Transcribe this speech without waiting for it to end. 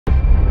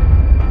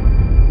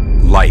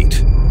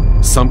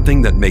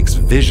something that makes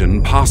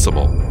vision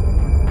possible.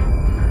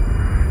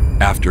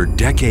 After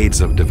decades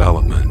of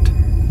development,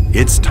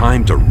 it's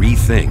time to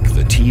rethink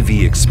the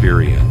TV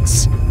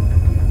experience.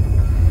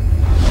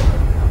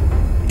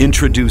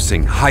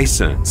 Introducing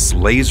Hisense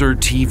Laser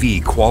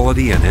TV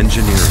Quality and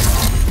Engineering.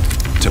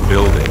 To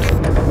build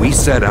it, we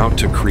set out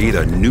to create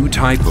a new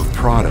type of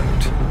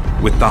product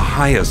with the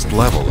highest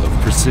level of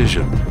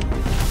precision.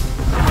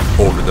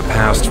 Over the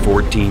past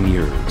 14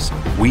 years,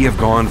 we have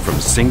gone from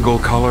single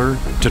color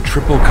to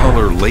triple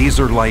color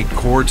laser light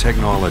core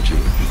technology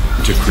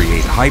to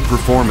create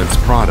high-performance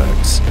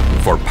products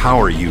for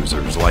power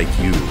users like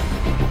you.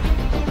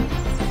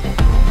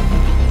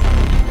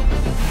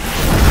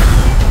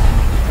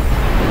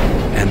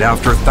 And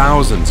after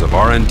thousands of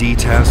R&D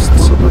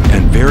tests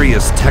and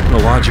various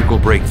technological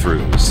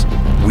breakthroughs,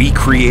 we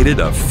created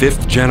a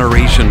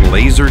 5th-generation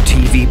laser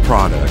TV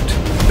product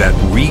that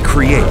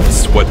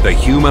recreates what the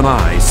human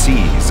eye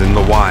sees in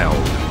the wild.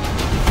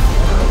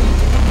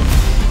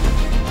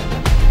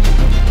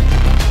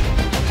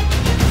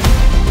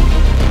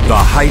 The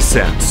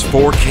Hisense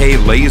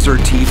 4K Laser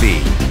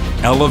TV,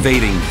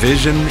 elevating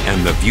vision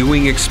and the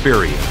viewing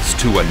experience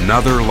to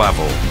another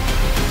level.